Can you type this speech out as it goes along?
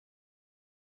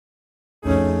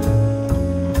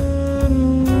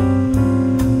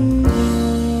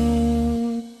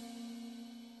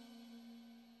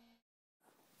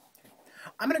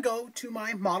I'm going to go to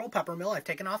my model pepper mill. I've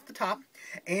taken off the top,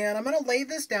 and I'm going to lay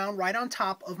this down right on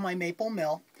top of my maple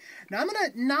mill. Now I'm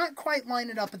going to not quite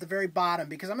line it up at the very bottom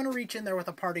because I'm going to reach in there with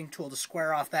a parting tool to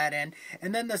square off that end,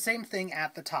 and then the same thing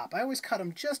at the top. I always cut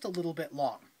them just a little bit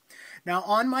long. Now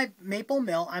on my maple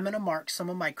mill, I'm going to mark some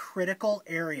of my critical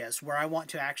areas where I want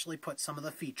to actually put some of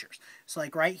the features. So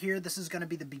like right here, this is going to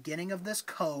be the beginning of this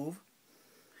cove.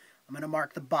 I'm going to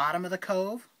mark the bottom of the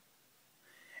cove,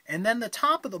 and then the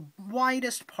top of the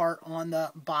widest part on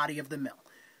the body of the mill.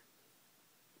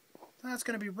 So that's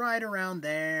going to be right around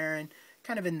there and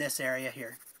kind of in this area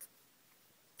here.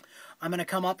 I'm going to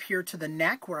come up here to the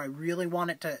neck where I really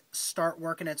want it to start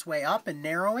working its way up and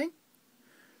narrowing.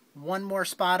 One more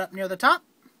spot up near the top.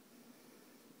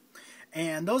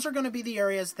 And those are going to be the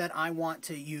areas that I want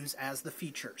to use as the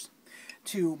features.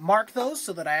 To mark those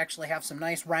so that I actually have some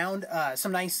nice round,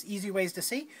 some nice easy ways to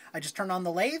see, I just turn on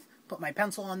the lathe, put my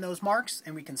pencil on those marks,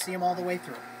 and we can see them all the way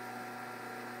through.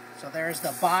 So there's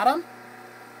the bottom,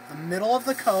 the middle of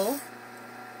the cove,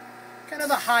 kind of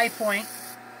the high point,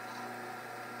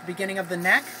 the beginning of the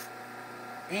neck,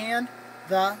 and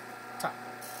the top.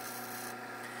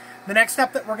 The next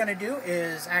step that we're going to do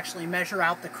is actually measure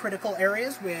out the critical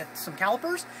areas with some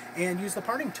calipers and use the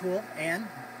parting tool and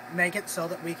make it so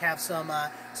that we have some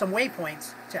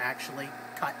waypoints to actually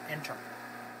cut and turn.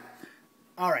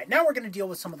 Alright, now we're going to deal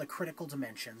with some of the critical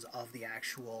dimensions of the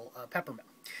actual pepper mill.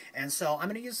 And so I'm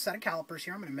going to use a set of calipers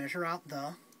here. I'm going to measure out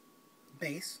the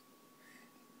base.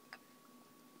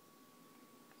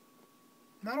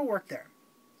 That'll work there.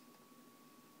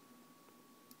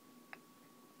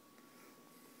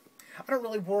 I don't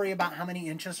really worry about how many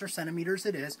inches or centimeters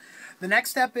it is. The next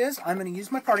step is I'm going to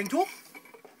use my parting tool,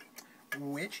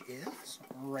 which is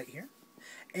right here.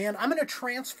 And I'm going to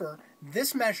transfer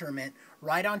this measurement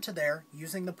right onto there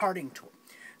using the parting tool.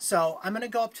 So I'm going to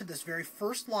go up to this very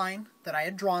first line that I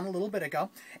had drawn a little bit ago,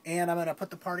 and I'm going to put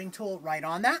the parting tool right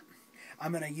on that.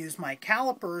 I'm going to use my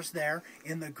calipers there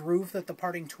in the groove that the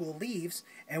parting tool leaves,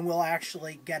 and we'll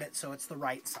actually get it so it's the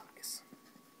right size.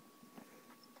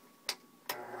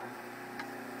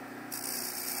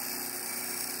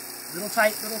 Little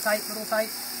tight, little tight, little tight.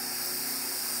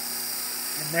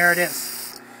 And there it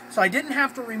is. So I didn't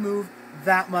have to remove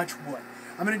that much wood.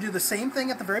 I'm going to do the same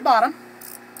thing at the very bottom.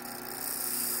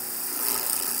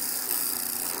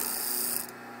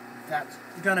 That's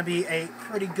going to be a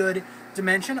pretty good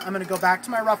dimension. I'm going to go back to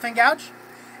my rough and gouge,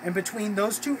 and between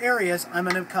those two areas I'm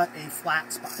going to cut a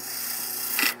flat spot.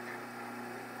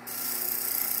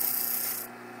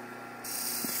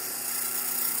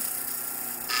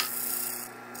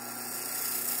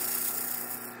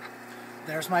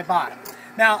 There's my bottom.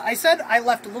 Now, I said I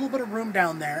left a little bit of room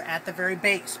down there at the very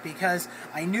base because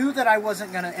I knew that I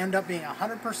wasn't going to end up being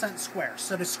 100% square.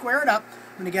 So to square it up,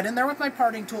 I'm going to get in there with my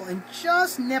parting tool and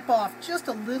just nip off just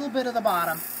a little bit of the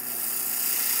bottom.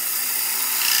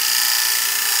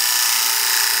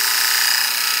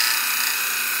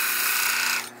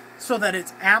 So that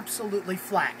it's absolutely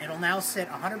flat. It'll now sit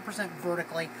 100%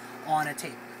 vertically on a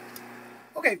table.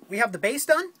 Okay, we have the base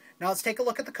done. Now let's take a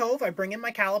look at the cove. I bring in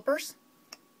my calipers.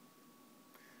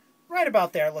 Right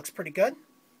about there looks pretty good.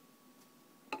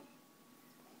 I'm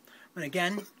going to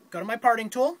again go to my parting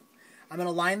tool. I'm going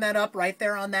to line that up right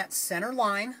there on that center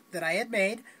line that I had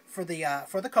made for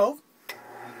the cove.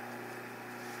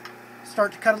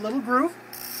 Start to cut a little groove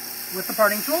with the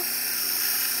parting tool.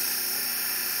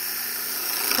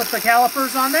 Put the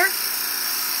calipers on there.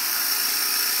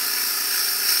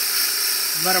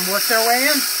 Let them work their way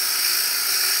in.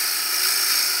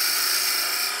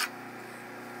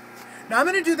 Now I'm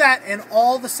going to do that in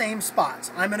all the same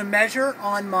spots. I'm going to measure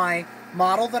on my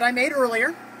model that I made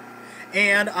earlier,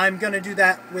 and I'm going to do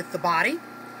that with the body.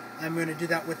 I'm going to do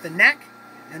that with the neck,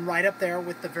 and right up there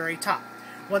with the very top.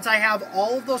 Once I have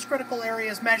all of those critical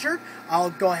areas measured, I'll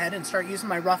go ahead and start using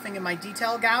my roughing and my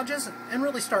detail gouges and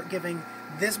really start giving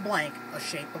this blank a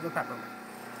shape of a pepper mill.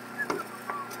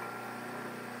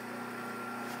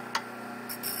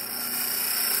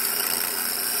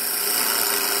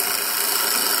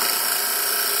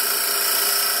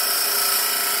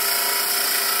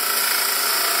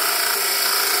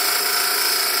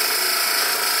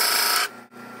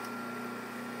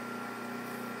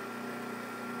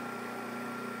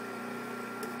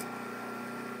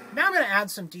 Now I'm going to add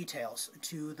some details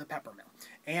to the pepper mill.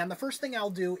 And the first thing I'll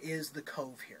do is the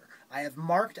cove here. I have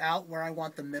marked out where I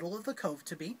want the middle of the cove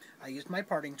to be. I used my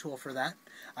parting tool for that.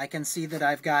 I can see that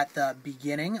I've got the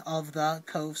beginning of the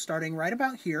cove starting right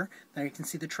about here. There you can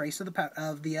see the trace of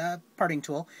the parting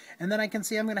tool. And then I can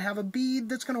see I'm going to have a bead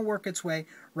that's going to work its way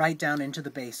right down into the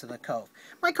base of the cove.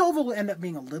 My cove will end up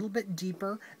being a little bit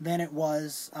deeper than it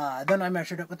was, than I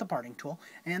measured it with the parting tool.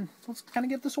 And let's kind of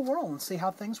give this a whirl and see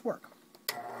how things work.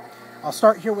 I'll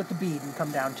start here with the bead and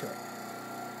come down to it.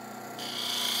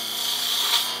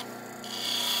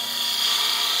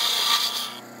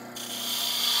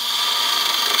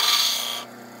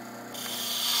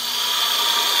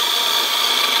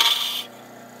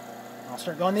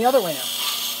 Start going the other way now.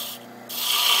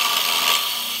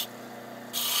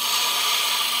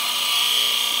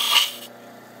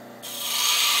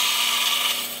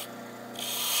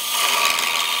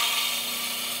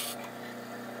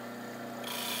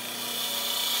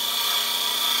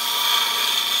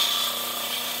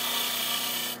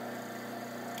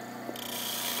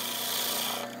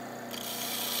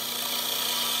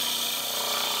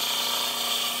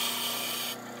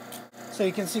 So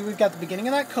you can see we've got the beginning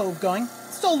of that cove going.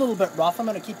 It's still a little bit rough. I'm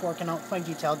going to keep working out with my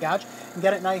detail gouge and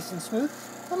get it nice and smooth.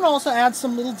 I'm going to also add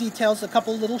some little details, a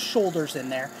couple little shoulders in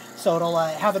there, so it'll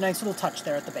have a nice little touch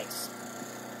there at the base.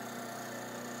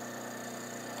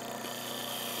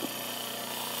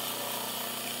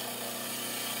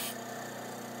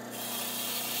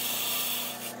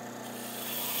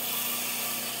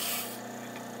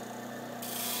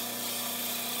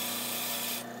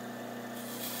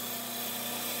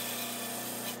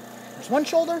 There's one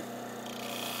shoulder.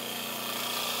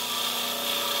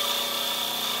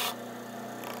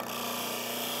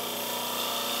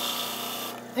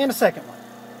 And a second one.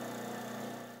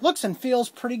 Looks and feels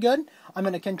pretty good. I'm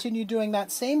going to continue doing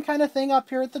that same kind of thing up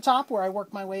here at the top where I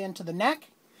work my way into the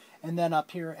neck, and then up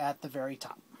here at the very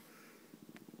top.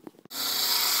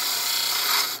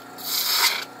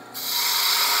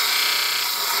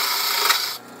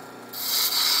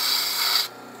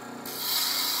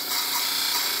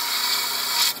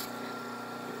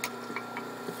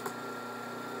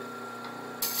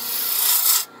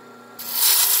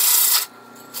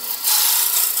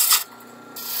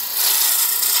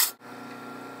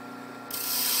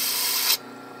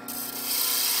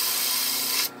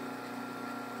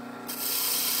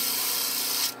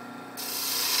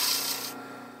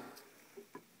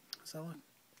 So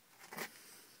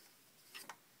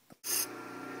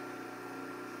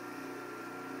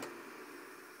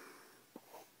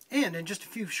and in just a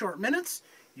few short minutes,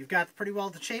 you've got pretty well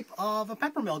the shape of a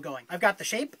pepper mill going. I've got the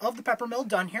shape of the pepper mill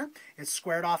done here. It's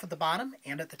squared off at the bottom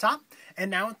and at the top.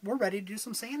 And now we're ready to do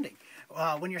some sanding.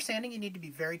 When you're sanding, you need to be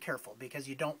very careful because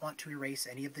you don't want to erase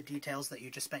any of the details that you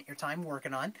just spent your time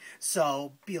working on.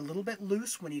 So be a little bit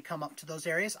loose when you come up to those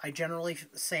areas. I generally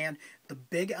sand the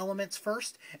big elements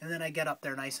first, and then I get up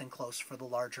there nice and close for the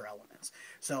larger elements.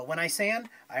 So when I sand,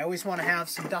 I always want to have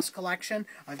some dust collection.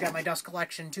 I've got my dust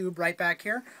collection tube right back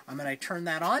here. I'm going to turn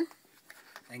that on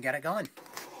and get it going.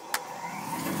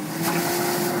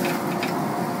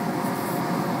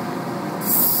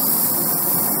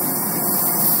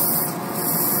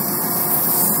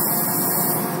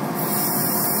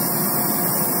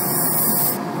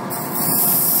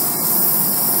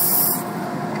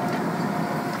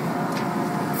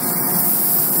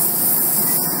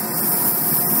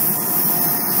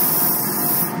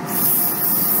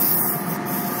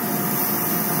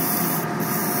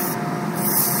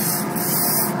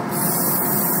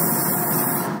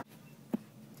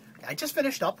 I just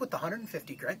finished up with the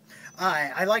 150 grit.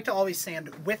 I like to always sand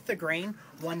with the grain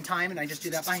one time, and I just do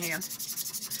that by hand.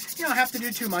 You don't have to do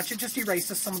too much. It just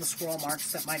erases some of the swirl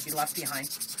marks that might be left behind.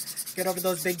 Get over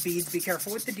those big beads. Be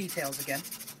careful with the details again.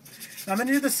 Now I'm going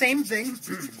to do the same thing,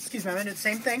 excuse me, I'm going to do the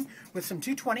same thing with some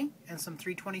 220 and some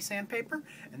 320 sandpaper,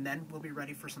 and then we'll be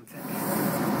ready for some finish.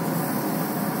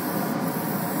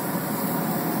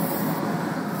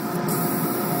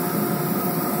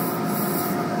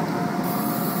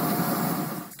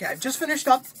 Okay, I've just finished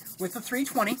up with the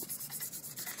 320,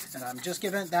 and I'm just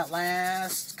giving it that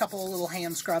last couple of little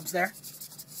hand scrubs there.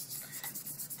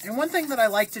 And one thing that I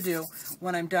like to do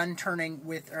when I'm done turning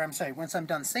with, or I'm sorry, once I'm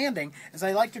done sanding, is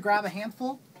I like to grab a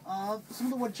handful of some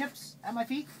of the wood chips at my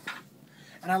feet,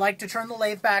 and I like to turn the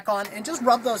lathe back on and just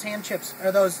rub those hand chips,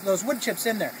 or those wood chips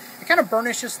in there. It kind of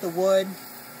burnishes the wood,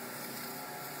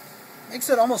 makes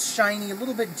it almost shiny, a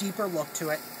little bit deeper look to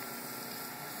it.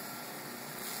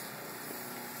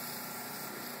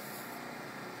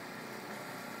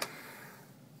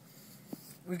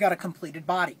 We've got a completed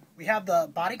body. We have the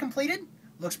body completed.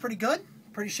 Looks pretty good,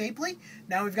 pretty shapely.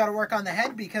 Now we've got to work on the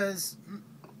head because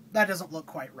that doesn't look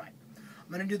quite right. I'm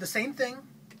going to do the same thing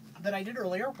that I did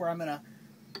earlier, where I'm going to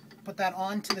put that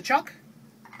onto the chuck.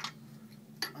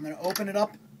 I'm going to open it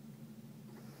up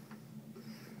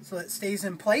so it stays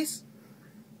in place.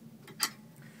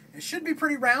 It should be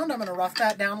pretty round. I'm going to rough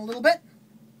that down a little bit.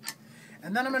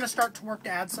 And then I'm going to start to work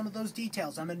to add some of those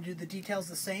details. I'm going to do the details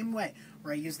the same way,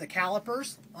 where I use the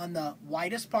calipers on the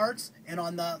widest parts and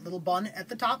on the little bun at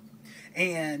the top,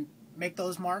 and make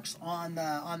those marks on the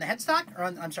headstock, or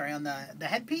on the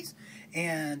headpiece,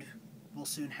 and we'll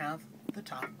soon have the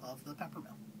top of the pepper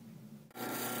mill.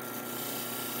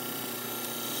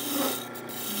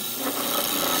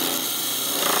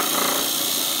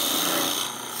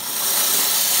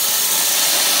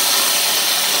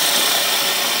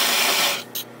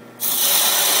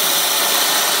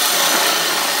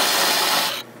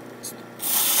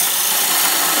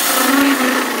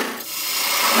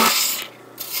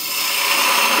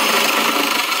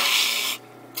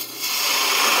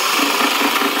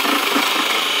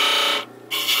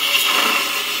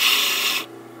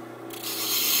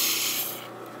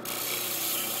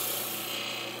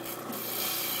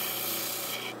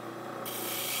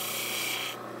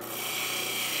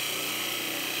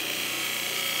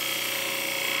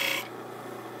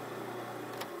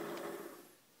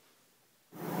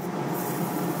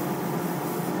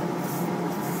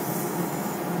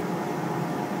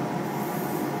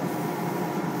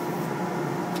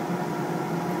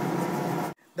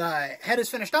 The head is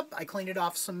finished up. I cleaned it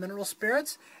off some mineral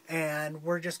spirits, and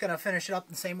we're just going to finish it up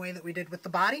the same way that we did with the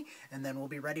body, and then we'll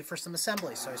be ready for some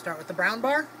assembly. So I start with the brown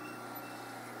bar.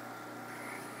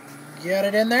 Get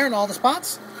it in there in all the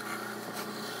spots.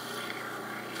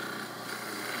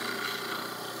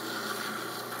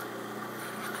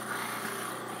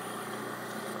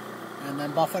 And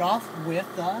then buff it off with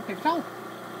the paper towel.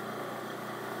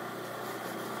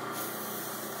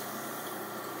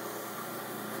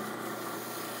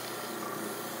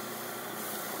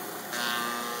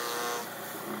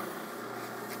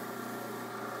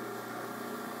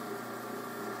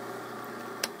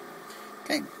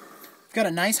 Okay, got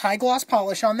a nice high gloss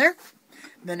polish on there.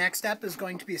 The next step is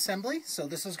going to be assembly, so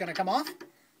this is going to come off.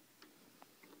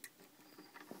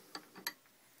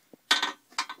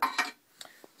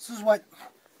 This is what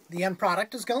the end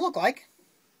product is going to look like.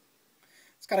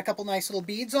 It's got a couple nice little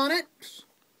beads on it.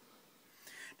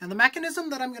 Now the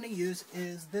mechanism that I'm going to use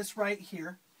is this right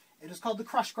here. It is called the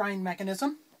crush grind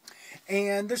mechanism.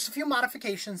 And there's a few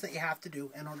modifications that you have to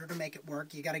do in order to make it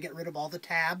work. You got to get rid of all the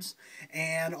tabs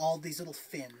and all these little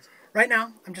fins. Right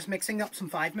now, I'm just mixing up some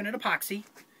 5-minute epoxy.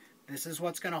 This is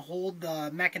what's going to hold the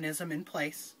mechanism in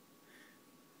place.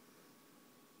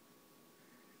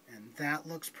 And that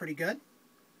looks pretty good.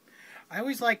 I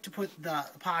always like to put the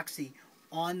epoxy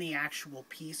on the actual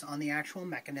piece, on the actual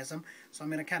mechanism. So I'm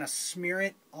going to kind of smear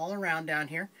it all around down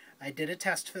here. I did a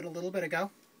test fit a little bit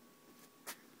ago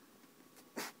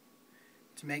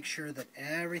to make sure that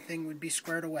everything would be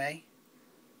squared away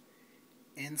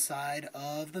inside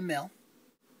of the mill.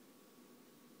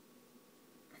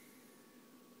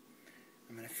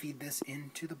 I'm going to feed this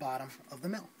into the bottom of the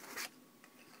mill.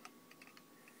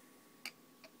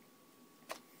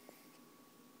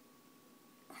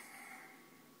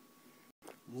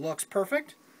 Looks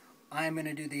perfect. I'm going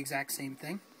to do the exact same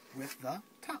thing with the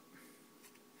top.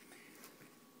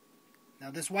 Now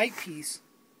this white piece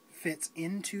fits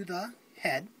into the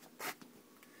head.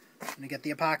 I'm going to get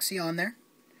the epoxy on there.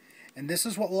 And this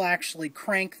is what will actually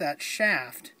crank that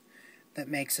shaft that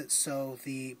makes it so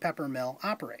the pepper mill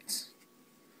operates.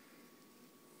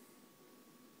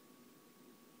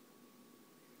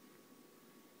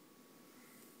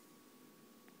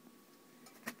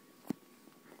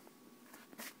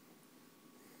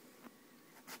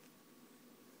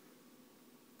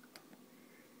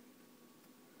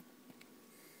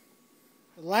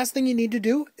 The last thing you need to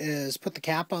do is put the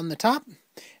cap on the top,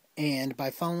 and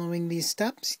by following these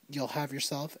steps, you'll have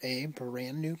yourself a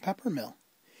brand new pepper mill.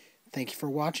 Thank you for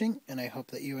watching, and I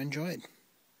hope that you enjoyed.